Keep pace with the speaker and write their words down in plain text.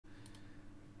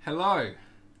Hello,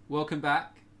 welcome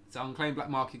back to Unclaimed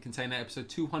Black Market Container episode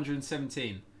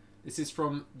 217. This is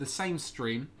from the same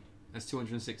stream as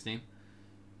 216.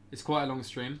 It's quite a long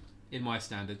stream in my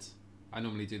standards. I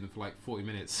normally do them for like 40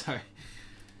 minutes, so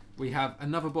we have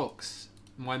another box.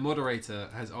 My moderator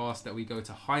has asked that we go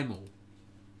to Heimel.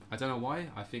 I don't know why,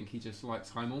 I think he just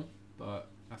likes Heimel, but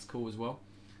that's cool as well.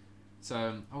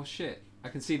 So, oh shit, I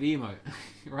can see the emote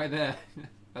right there.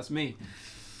 That's me.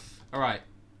 Alright,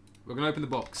 we're going to open the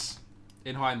box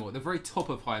in Heimel, the very top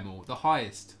of Heimel, the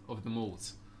highest of the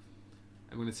malls.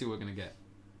 And we're going to see what we're going to get.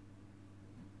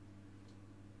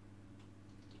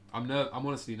 I'm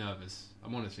honestly nervous.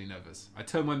 I'm honestly nervous. I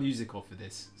turned my music off for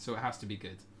this, so it has to be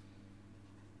good.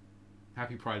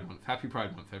 Happy Pride Month. Happy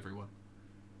Pride Month, everyone.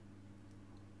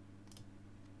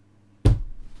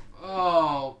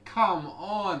 Oh, come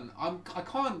on. I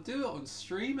can't do it on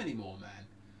stream anymore, man.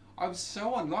 I'm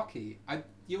so unlucky.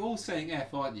 You're all saying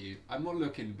F, aren't you? I'm not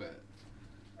looking, but...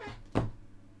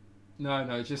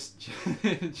 No, just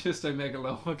Omega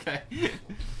Low, okay.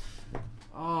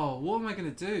 Oh, what am I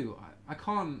going to do? I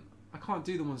can't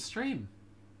do them on stream.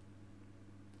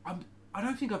 I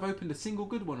don't think I've opened a single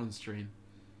good one on stream.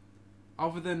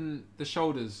 Other than the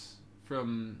shoulders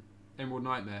from Emerald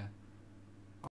Nightmare.